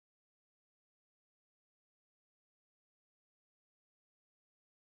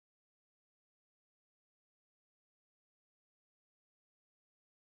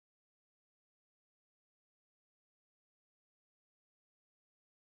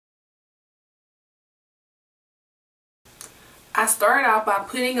I started off by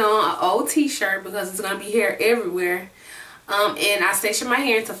putting on an old t-shirt because it's going to be hair everywhere. And I sectioned my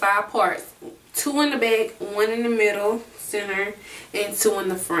hair into 5 parts. 2 in the back, 1 in the middle, center, and 2 in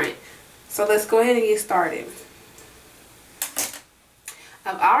the front. So let's go ahead and get started.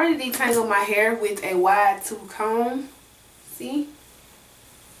 I've already detangled my hair with a wide tooth comb. See?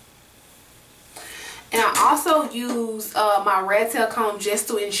 And I also use my rat tail comb just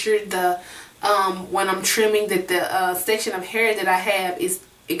to ensure the when I'm trimming that the section of hair that I have is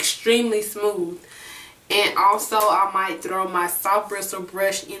extremely smooth. And also I might throw my soft bristle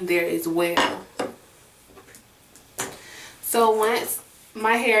brush in there as well. So once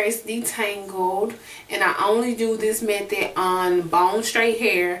my hair is detangled, and I only do this method on bone straight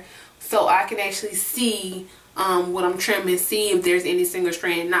hair so I can actually see what I'm trimming, see if there's any single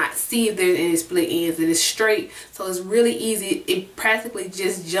strand, not see if there's any split ends. It is straight, so it's really easy. It practically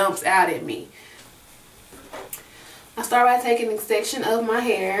just jumps out at me. I start by taking a section of my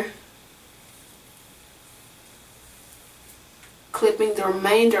hair, clipping the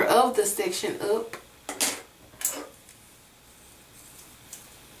remainder of the section up.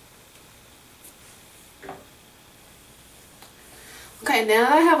 Okay, now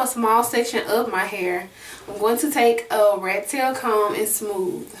that I have a small section of my hair, I'm going to take a rat tail comb and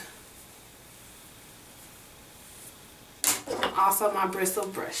smooth. Also my bristle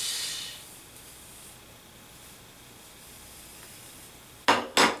brush.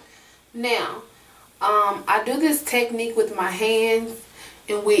 Now, I do this technique with my hands,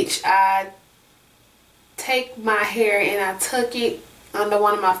 in which I take my hair and I tuck it under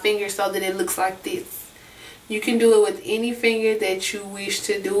one of my fingers so that it looks like this. You can do it with any finger that you wish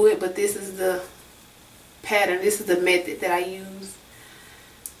to do it, but this is the pattern, this is the method that I use.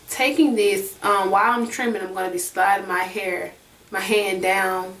 Taking this, while I'm trimming, I'm going to be sliding my hand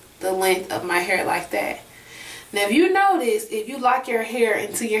down the length of my hair like that. Now if you notice, if you lock your hair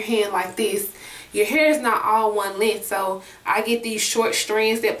into your hand like this, your hair is not all one length, so I get these short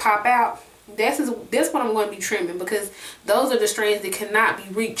strands that pop out. That's what I'm going to be trimming, because those are the strands that cannot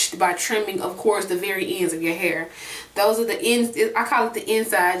be reached by trimming, of course, the very ends of your hair. Those are the ends, I call it the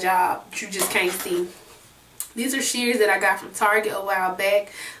inside job, that you just can't see. These are shears that I got from Target a while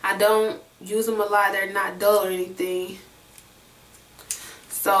back. I don't use them a lot. They're not dull or anything.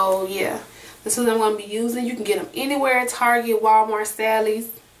 So yeah, this is what I'm going to be using. You can get them anywhere, Target, Walmart, Sally's,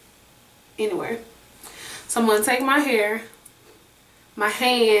 anywhere. So I'm going to take my hair, my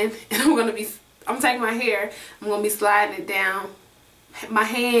hand, and I'm taking my hair, I'm going to be sliding it down. My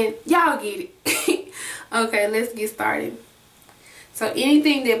hand, y'all get it. Okay, let's get started. So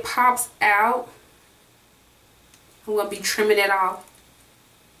anything that pops out, I'm going to be trimming it off.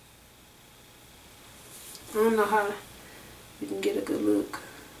 I don't know how you can get a good look.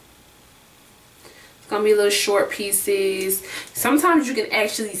 It's going to be little short pieces. Sometimes you can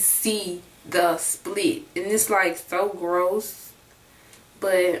actually see the split, and it's like so gross,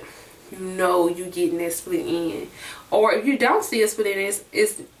 but you know you're getting that split end. Or if you don't see a split end,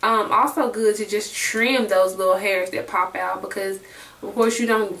 it's also good to just trim those little hairs that pop out, because of course you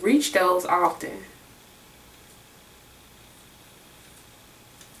don't reach those often.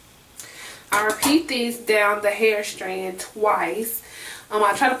 I repeat this down the hair strand twice.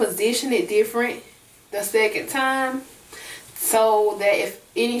 I try to position it different the second time, so that if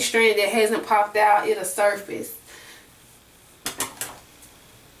any strand that hasn't popped out, it'll surface.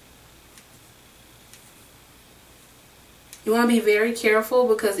 You want to be very careful,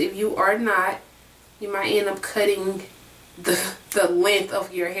 because if you are not, you might end up cutting the length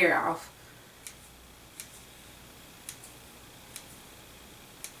of your hair off.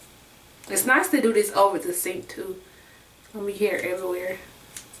 It's nice to do this over the sink too. It's gonna be hair everywhere.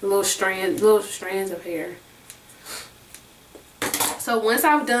 Little strands of hair. So once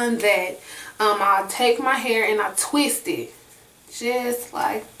I've done that, I'll take my hair and I twist it just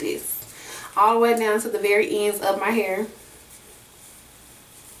like this, all the way down to the very ends of my hair.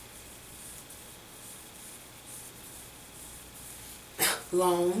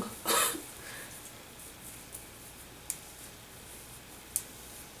 Long.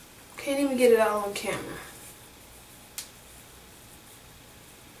 Can't even get it all on camera.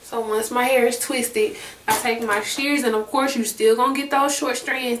 So once my hair is twisted, I take my shears, and of course you still gonna get those short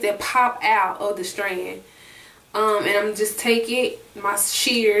strands that pop out of the strand. And I'm just take my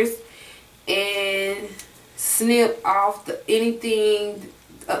shears and snip off anything,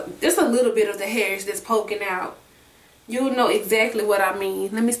 just a little bit of the hairs that's poking out. You'll know exactly what I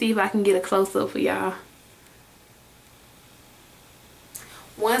mean. Let me see if I can get a close-up for y'all.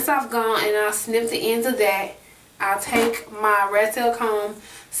 Once I've gone and I've snipped the ends of that, I'll take my rat tail comb,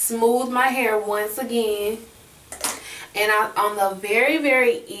 smooth my hair once again. And on the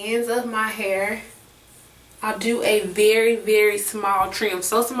very ends of my hair, I'll do a very small trim.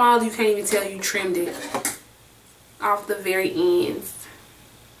 So small you can't even tell you trimmed it off the very ends.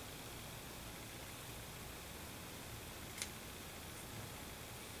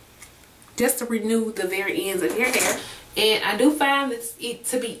 Just to renew the very ends of your hair. And I do find it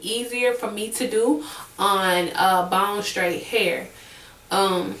to be easier for me to do on bone straight hair.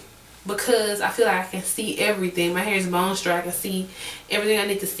 Because I feel like I can see everything. My hair is bone straight. I can see everything I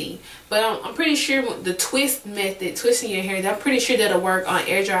need to see. But I'm pretty sure the twist method, twisting your hair, I'm pretty sure that'll work on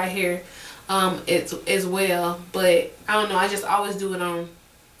air dry hair as well. But I don't know. I just always do it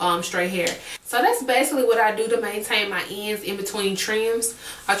on straight hair. So that's basically what I do to maintain my ends in between trims.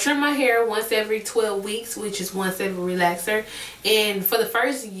 I trim my hair once every 12 weeks, which is once every relaxer. And for the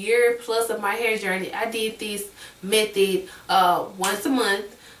first year plus of my hair journey, I did this method once a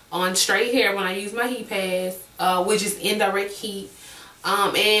month on straight hair when I use my heat pads, which is indirect heat.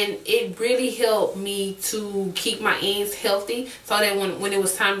 And it really helped me to keep my ends healthy, so that when it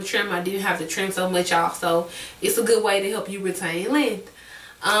was time to trim, I didn't have to trim so much off. So it's a good way to help you retain length.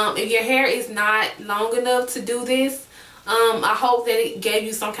 If your hair is not long enough to do this, I hope that it gave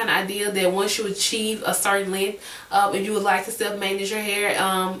you some kind of idea that once you achieve a certain length, if you would like to self-manage your hair,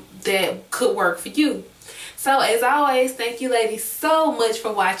 that could work for you. So as always, thank you ladies so much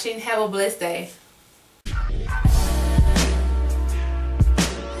for watching. Have a blessed day.